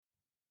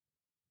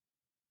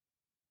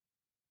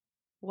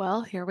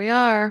Well, here we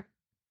are.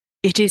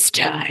 It is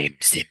time,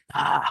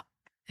 Simba.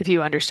 If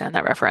you understand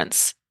that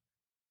reference,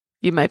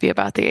 you might be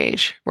about the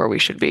age where we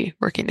should be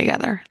working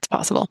together. It's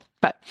possible.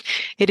 But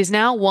it is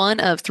now one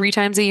of three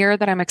times a year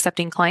that I'm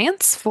accepting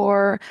clients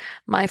for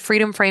my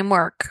Freedom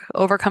Framework,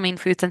 overcoming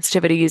food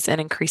sensitivities and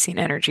increasing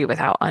energy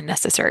without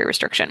unnecessary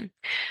restriction.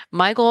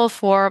 My goal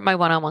for my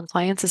one-on-one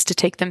clients is to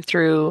take them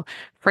through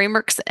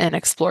frameworks and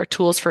explore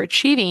tools for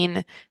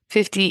achieving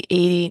 50,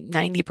 80,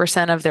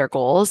 90% of their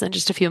goals in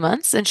just a few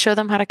months and show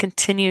them how to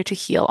continue to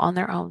heal on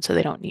their own so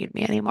they don't need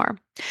me anymore.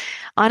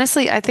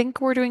 Honestly, I think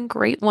we're doing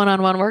great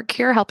one-on-one work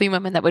here, helping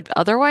women that would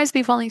otherwise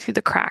be falling through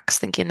the cracks,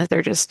 thinking that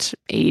they're just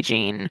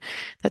aging,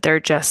 that they're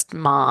just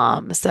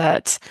moms,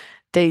 that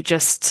they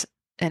just,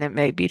 and it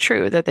may be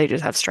true that they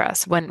just have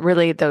stress, when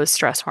really those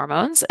stress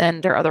hormones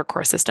and their other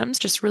core systems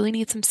just really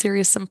need some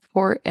serious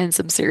support and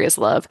some serious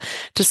love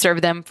to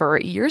serve them for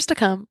years to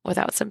come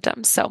without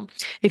symptoms. So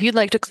if you'd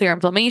like to clear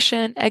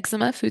inflammation,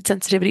 eczema, food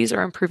sensitivities,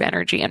 or improve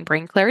energy and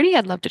brain clarity,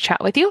 I'd love to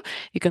chat with you.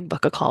 You can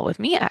book a call with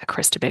me at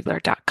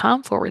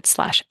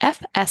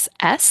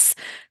kristabigler.com/FSS,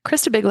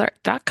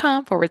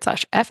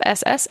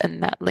 kristabigler.com/FSS,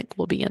 and that link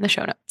will be in the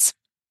show notes.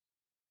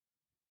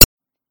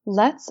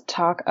 Let's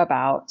talk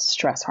about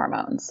stress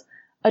hormones.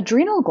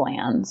 Adrenal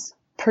glands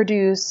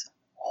produce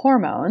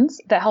hormones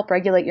that help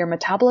regulate your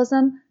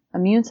metabolism,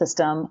 immune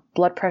system,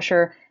 blood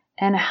pressure,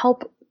 and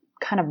help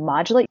kind of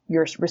modulate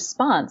your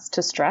response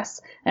to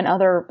stress and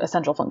other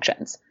essential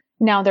functions.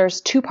 Now, there's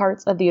two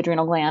parts of the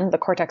adrenal gland, the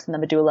cortex and the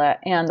medulla,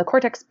 and the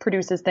cortex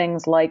produces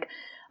things like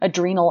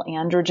adrenal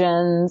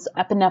androgens,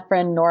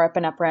 epinephrine,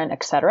 norepinephrine,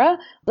 etc.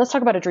 Let's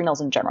talk about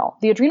adrenals in general.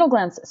 The adrenal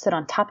glands sit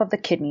on top of the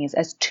kidneys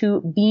as two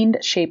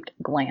bean-shaped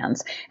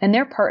glands, and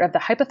they're part of the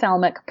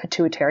hypothalamic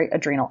pituitary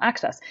adrenal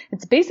axis.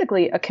 It's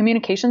basically a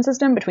communication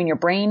system between your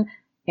brain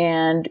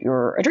and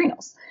your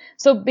adrenals.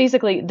 So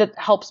basically, that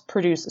helps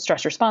produce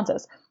stress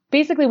responses.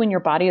 Basically, when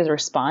your body is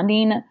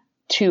responding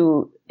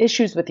to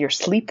issues with your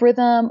sleep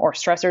rhythm or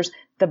stressors,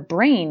 the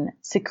brain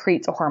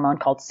secretes a hormone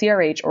called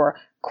CRH, or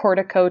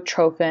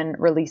corticotrophin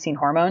releasing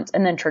hormones,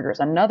 and then triggers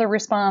another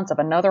response of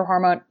another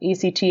hormone,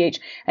 ACTH,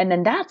 and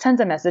then that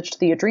sends a message to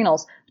the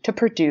adrenals to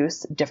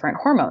produce different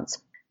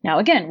hormones. Now,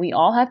 again, we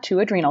all have two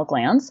adrenal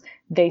glands.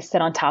 They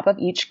sit on top of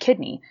each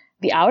kidney.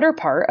 The outer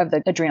part of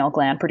the adrenal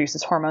gland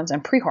produces hormones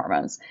and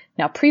prehormones.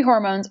 Now,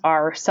 prehormones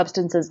are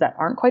substances that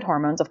aren't quite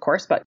hormones, of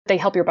course, but they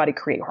help your body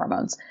create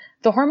hormones.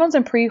 The hormones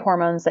and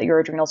prehormones that your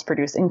adrenals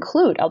produce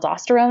include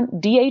aldosterone,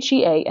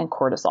 DHEA, and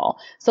cortisol.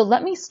 So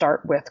let me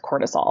start with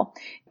cortisol.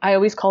 I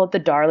always call it the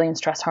darling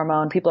stress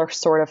hormone. People are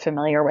sort of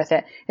familiar with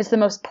it. It's the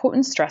most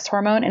potent stress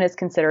hormone and is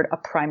considered a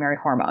primary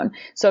hormone.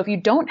 So if you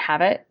don't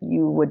have it,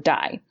 you would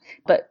die.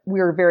 But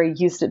we're very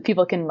used to,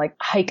 people can like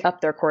hike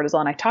up their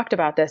cortisol. And I talked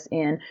about this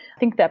in, I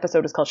think the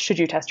episode was called Should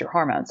You Test Your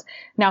Hormones?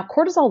 Now,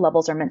 cortisol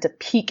levels are meant to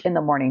peak in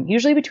the morning,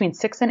 usually between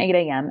 6 and 8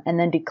 a.m., and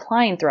then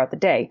decline throughout the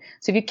day.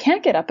 So if you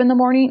can't get up in the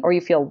morning or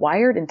you feel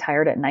wired and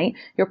tired at night,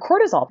 your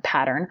cortisol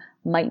pattern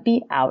might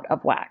be out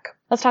of whack.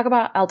 Let's talk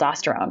about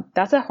aldosterone.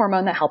 That's a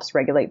hormone that helps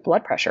regulate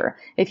blood pressure.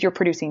 If you're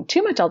producing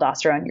too much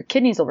aldosterone, your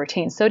kidneys will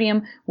retain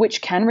sodium,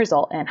 which can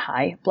result in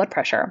high blood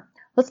pressure.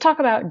 Let's talk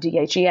about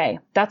DHEA.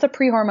 That's a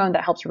prehormone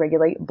that helps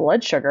regulate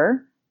blood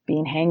sugar,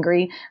 being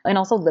hangry, and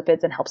also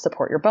lipids and helps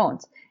support your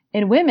bones.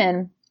 In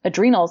women,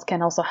 adrenals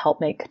can also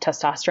help make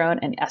testosterone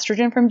and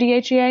estrogen from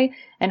DHEA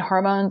and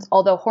hormones,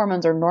 although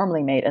hormones are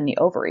normally made in the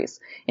ovaries.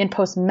 In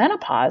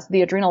postmenopause,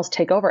 the adrenals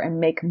take over and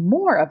make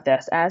more of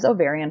this as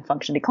ovarian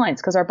function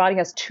declines because our body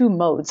has two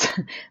modes,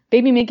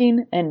 baby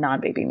making and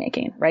non-baby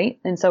making, right?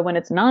 And so when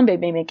it's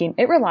non-baby making,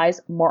 it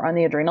relies more on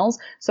the adrenals.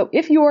 So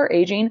if you are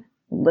aging,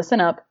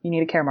 listen up, you need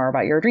to care more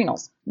about your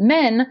adrenals.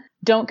 Men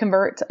don't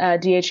convert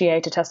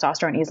DHEA to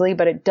testosterone easily,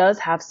 but it does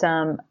have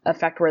some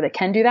effect where they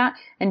can do that.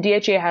 And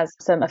DHEA has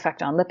some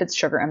effect on lipids,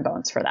 sugar, and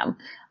bones for them.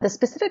 The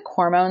specific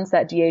hormones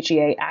that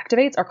DHEA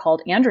activates are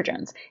called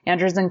androgens.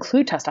 Androgens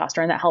include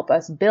testosterone that help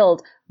us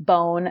build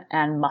bone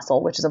and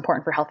muscle, which is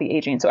important for healthy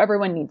aging. So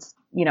everyone needs,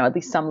 at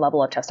least some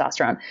level of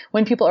testosterone.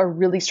 When people are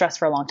really stressed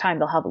for a long time,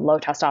 they'll have low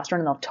testosterone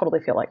and they'll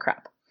totally feel like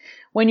crap.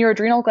 When your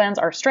adrenal glands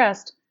are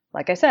stressed,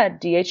 like I said,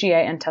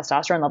 DHEA and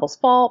testosterone levels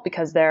fall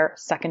because they're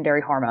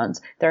secondary hormones.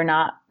 They're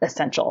not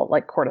essential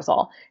like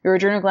cortisol. Your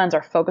adrenal glands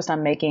are focused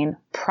on making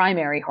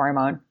primary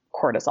hormone,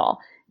 cortisol.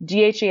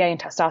 DHEA and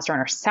testosterone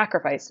are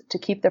sacrificed to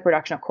keep the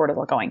production of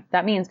cortisol going.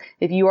 That means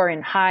if you are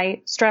in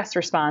high stress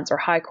response or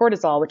high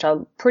cortisol, which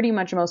pretty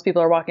much most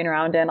people are walking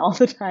around in all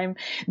the time,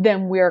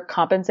 then we're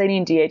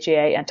compensating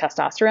DHEA and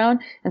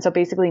testosterone. And so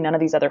basically none of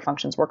these other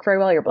functions work very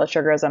well. Your blood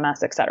sugar is a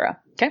mess, etc.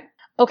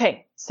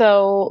 Okay,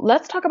 so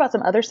let's talk about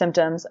some other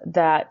symptoms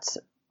that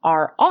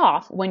are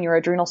off when your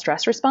adrenal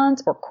stress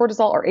response or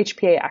cortisol or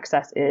HPA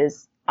axis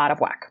is out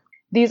of whack.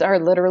 These are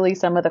literally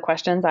some of the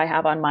questions I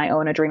have on my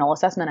own adrenal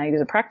assessment I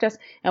use in practice,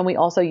 and we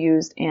also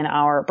used in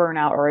our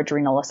burnout or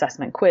adrenal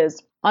assessment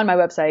quiz on my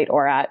website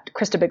or at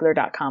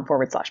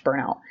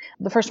kristabigler.com/burnout.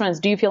 The first one is,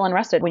 do you feel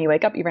unrested when you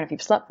wake up, even if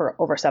you've slept for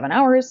over 7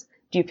 hours?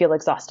 Do you feel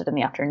exhausted in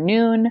the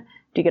afternoon?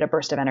 Do you get a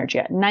burst of energy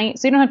at night?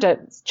 So you don't have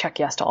to check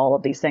yes to all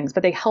of these things,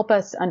 but they help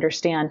us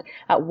understand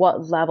at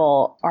what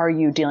level are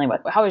you dealing with?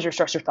 How is your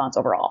stress response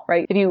overall,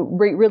 right? If you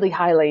rate really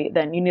highly,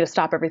 then you need to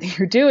stop everything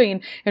you're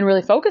doing and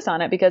really focus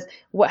on it, because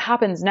what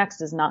happens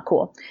next is not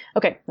cool.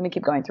 Okay, let me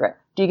keep going through it.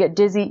 Do you get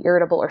dizzy,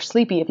 irritable, or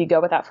sleepy if you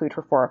go without food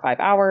for 4 or 5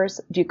 hours?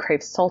 Do you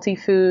crave salty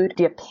food?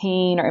 Do you have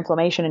pain or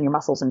inflammation in your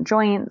muscles and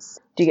joints?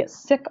 Do you get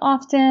sick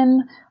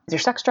often? Is your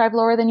sex drive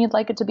lower than you'd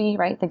like it to be,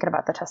 right? Thinking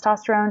about the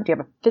testosterone. Do you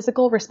have a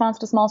physical response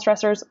to small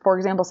stressors? For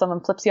example, someone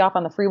flips you off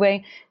on the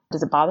freeway.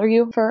 Does it bother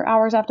you for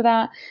hours after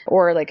that?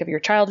 Or like if your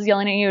child is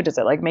yelling at you, does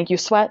it like make you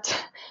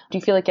sweat? Do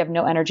you feel like you have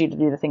no energy to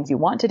do the things you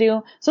want to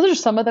do? So those are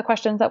some of the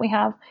questions that we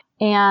have.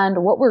 And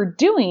what we're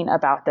doing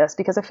about this,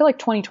 because I feel like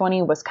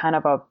 2020 was kind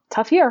of a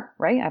tough year,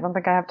 right? I don't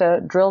think I have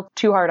to drill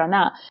too hard on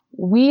that.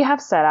 We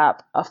have set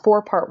up a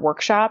 4-part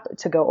workshop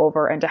to go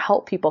over and to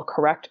help people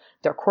correct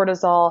their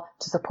cortisol,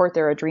 to support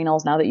their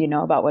adrenals now that you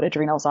know about what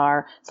adrenals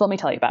are. So let me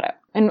tell you about it.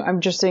 And I'm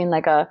just doing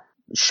like a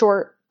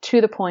short, to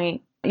the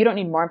point. You don't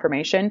need more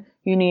information.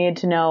 You need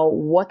to know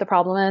what the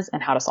problem is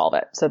and how to solve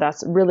it. So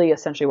that's really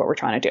essentially what we're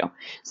trying to do.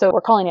 So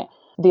we're calling it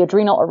the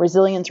Adrenal or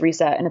Resilience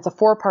Reset, and it's a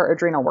 4-part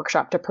adrenal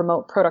workshop to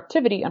promote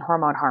productivity and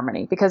hormone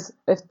harmony. Because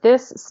if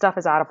this stuff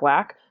is out of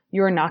whack,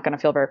 you're not going to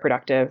feel very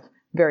productive,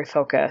 very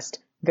focused,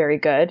 very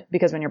good,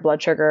 because when your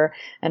blood sugar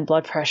and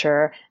blood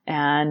pressure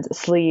and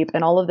sleep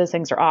and all of those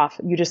things are off,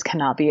 you just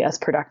cannot be as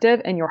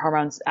productive, and your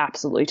hormones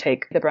absolutely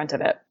take the brunt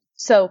of it.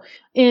 So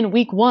in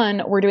week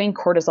 1, we're doing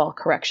cortisol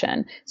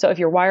correction. So if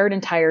you're wired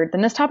and tired,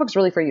 then this topic is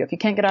really for you. If you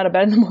can't get out of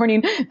bed in the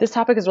morning, this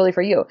topic is really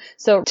for you.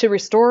 So to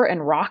restore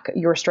and rock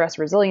your stress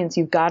resilience,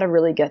 you've got to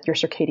really get your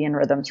circadian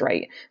rhythms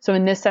right. So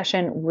in this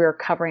session, we're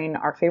covering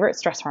our favorite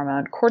stress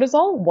hormone,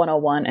 cortisol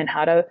 101, and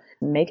how to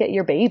make it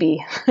your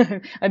baby.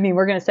 I mean,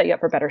 we're going to set you up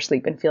for better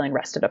sleep and feeling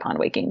rested upon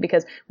waking,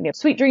 because when you have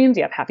sweet dreams,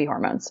 you have happy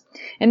hormones.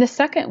 In the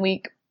second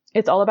week,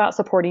 it's all about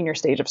supporting your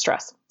stage of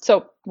stress.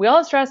 So we all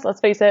have stress,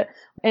 let's face it.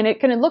 And it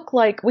can look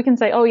like, we can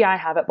say, oh yeah, I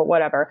have it, but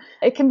whatever.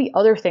 It can be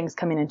other things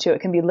coming into it.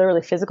 It can be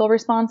literally physical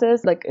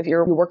responses. Like if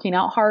you're working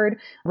out hard,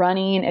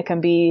 running, it can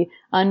be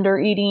under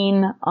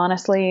eating,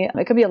 honestly.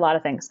 It could be a lot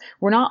of things.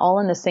 We're not all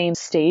in the same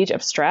stage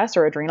of stress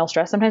or adrenal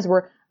stress. Sometimes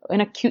we're in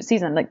a cute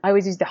season. Like I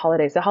always use the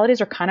holidays. The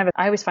holidays are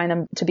I always find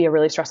them to be a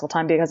really stressful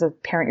time, because as a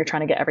parent, you're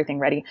trying to get everything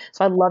ready.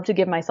 So I love to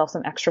give myself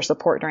some extra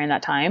support during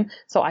that time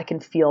so I can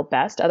feel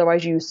best.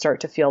 Otherwise you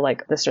start to feel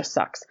like this just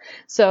sucks.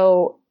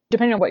 So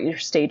depending on what your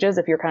stage is,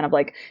 if you're kind of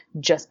like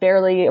just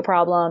barely a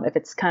problem, if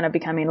it's kind of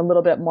becoming a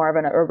little bit more of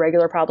a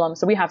regular problem.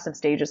 So we have some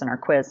stages in our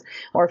quiz,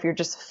 or if you're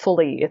just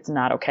fully, it's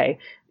not okay.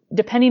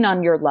 Depending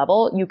on your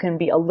level, you can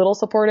be a little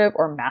supportive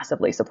or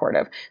massively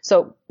supportive.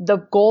 So the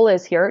goal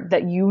is here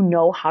that you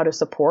know how to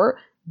support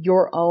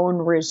your own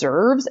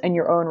reserves and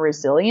your own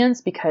resilience,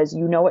 because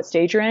you know what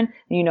stage you're in and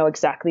you know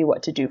exactly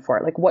what to do for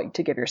it, like what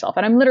to give yourself.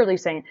 And I'm literally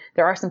saying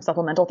there are some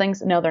supplemental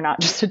things. No, they're not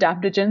just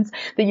adaptogens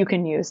that you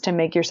can use to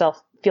make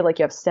yourself feel like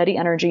you have steady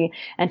energy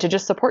and to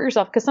just support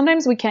yourself. Because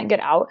sometimes we can't get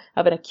out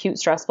of an acute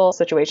stressful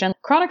situation.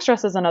 Chronic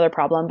stress is another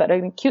problem, but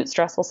an acute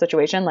stressful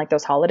situation like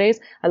those holidays,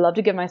 I love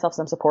to give myself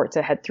some support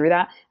to head through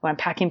that. When I'm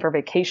packing for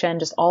vacation,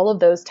 just all of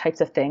those types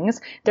of things.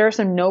 There are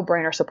some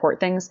no-brainer support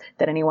things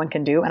that anyone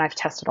can do. And I've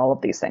tested all of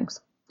these things.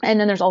 And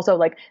then there's also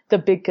like the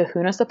big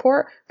kahuna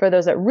support for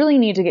those that really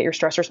need to get your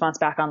stress response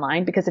back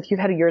online. Because if you've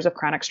had years of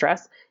chronic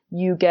stress,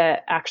 you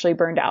get actually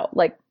burned out,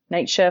 like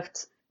night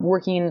shifts,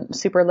 working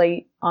super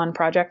late on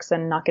projects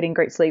and not getting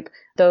great sleep.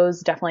 Those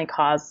definitely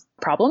cause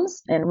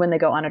problems. And when they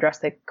go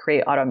unaddressed, they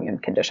create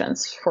autoimmune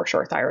conditions for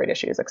sure, thyroid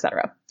issues,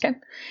 etc. Okay.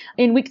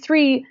 In week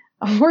 3,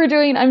 we're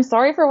doing, I'm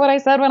sorry for what I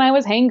said when I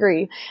was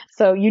hangry.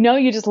 So,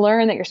 you just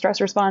learn that your stress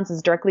response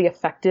is directly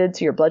affected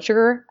to your blood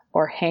sugar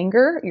or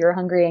hanger. You're a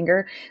hungry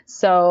anger.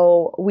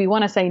 So we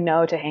want to say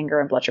no to hanger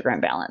and blood sugar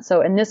imbalance.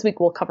 So in this week,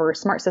 we'll cover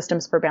smart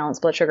systems for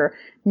balanced blood sugar,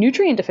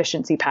 nutrient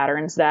deficiency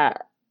patterns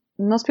that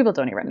most people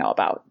don't even know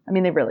about. I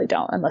mean, they really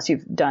don't, unless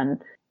you've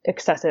done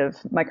excessive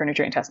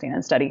micronutrient testing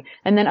and study.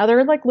 And then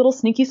other like little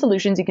sneaky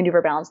solutions you can do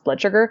for balanced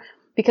blood sugar,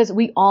 because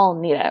we all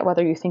need it,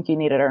 whether you think you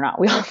need it or not.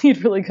 We all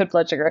need really good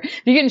blood sugar.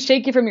 If you're getting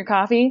shaky from your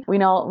coffee, we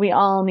know we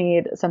all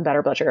need some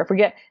better blood sugar.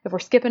 If we're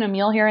skipping a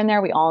meal here and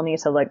there, we all need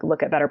to like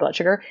look at better blood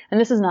sugar. And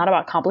this is not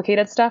about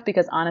complicated stuff,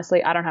 because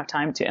honestly, I don't have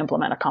time to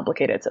implement a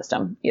complicated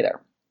system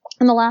either.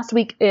 And the last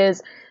week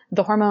is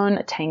the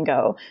hormone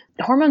tango.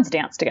 Hormones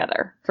dance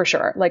together for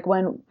sure. Like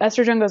when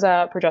estrogen goes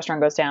up,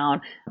 progesterone goes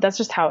down. That's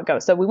just how it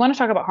goes. So we want to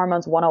talk about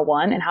hormones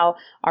 101 and how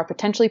our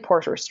potentially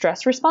poor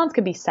stress response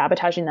could be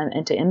sabotaging them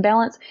into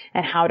imbalance,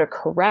 and how to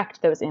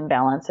correct those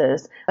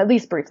imbalances, at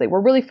least briefly.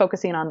 We're really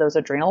focusing on those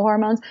adrenal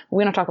hormones.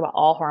 We want to talk about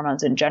all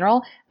hormones in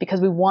general,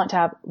 because we want to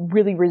have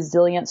really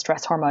resilient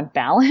stress hormone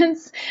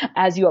balance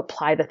as you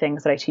apply the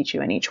things that I teach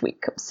you in each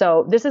week.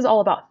 So this is all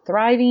about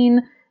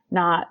thriving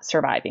not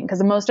surviving,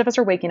 because most of us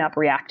are waking up,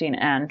 reacting,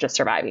 and just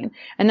surviving.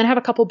 And then I have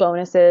a couple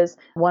bonuses.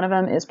 One of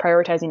them is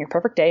prioritizing your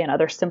perfect day and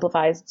other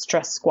simplified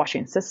stress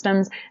squashing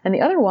systems. And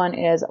the other one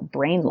is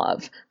Brain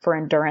Love for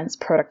endurance,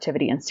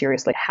 productivity, and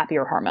seriously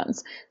happier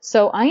hormones.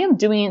 So I am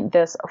doing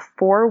this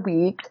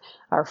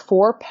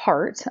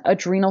 4-part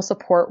adrenal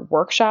support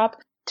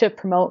workshop to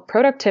promote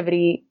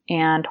productivity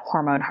and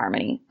hormone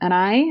harmony. And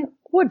I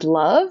would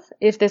love,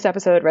 if this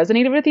episode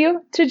resonated with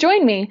you, to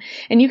join me.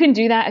 And you can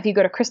do that if you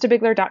go to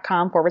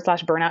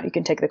KristaBigler.com/burnout. You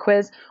can take the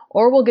quiz,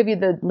 or we'll give you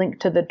the link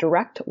to the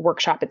direct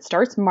workshop. It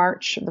starts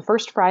March, the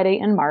first Friday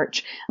in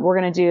March. We're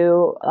going to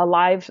do a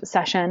live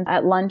session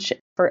at lunch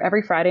for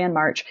every Friday in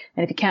March.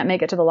 And if you can't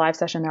make it to the live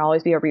session, there'll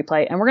always be a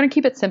replay. And we're going to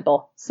keep it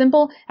simple,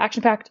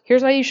 action-packed.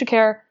 Here's why you should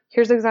care.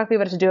 Here's exactly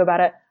what to do about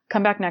it.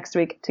 Come back next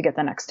week to get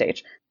the next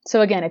stage.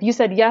 So again, if you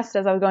said yes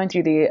as I was going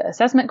through the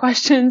assessment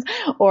questions,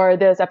 or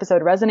this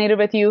episode resonated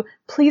with you,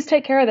 please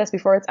take care of this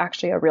before it's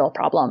actually a real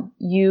problem.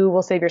 You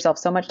will save yourself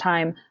so much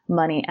time,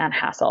 money, and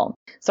hassle.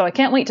 So I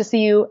can't wait to see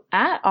you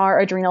at our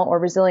Adrenal or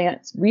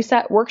Resilience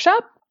Reset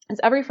workshop.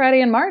 It's every Friday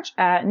in March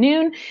at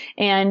noon,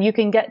 and you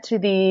can get to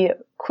the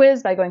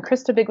quiz by going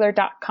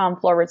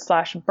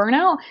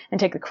KristaBigler.com/burnout and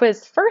take the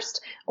quiz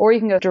first, or you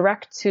can go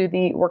direct to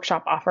the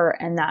workshop offer,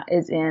 and that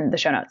is in the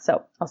show notes.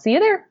 So I'll see you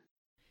there.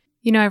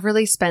 You know, I've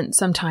really spent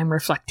some time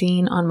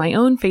reflecting on my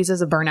own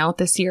phases of burnout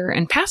this year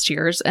and past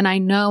years, and I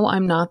know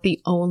I'm not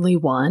the only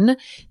one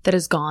that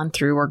has gone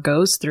through or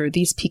goes through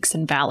these peaks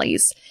and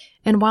valleys.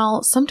 And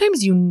while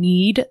sometimes you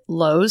need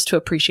lows to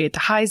appreciate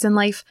the highs in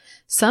life,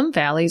 some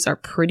valleys are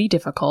pretty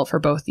difficult for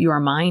both your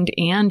mind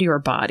and your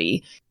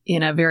body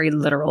in a very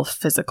literal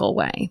physical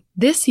way.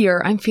 This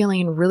year, I'm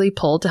feeling really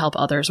pulled to help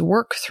others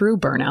work through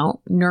burnout,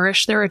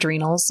 nourish their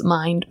adrenals,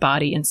 mind,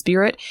 body, and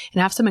spirit,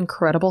 and have some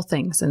incredible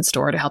things in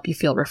store to help you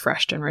feel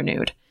refreshed and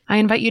renewed. I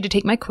invite you to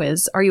take my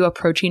quiz, Are You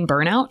Approaching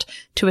Burnout?,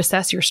 to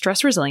assess your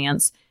stress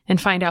resilience and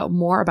find out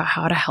more about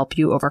how to help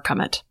you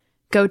overcome it.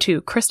 Go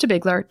to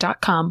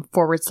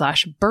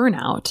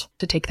KristaBigler.com/burnout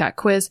to take that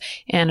quiz,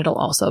 and it'll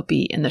also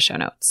be in the show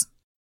notes.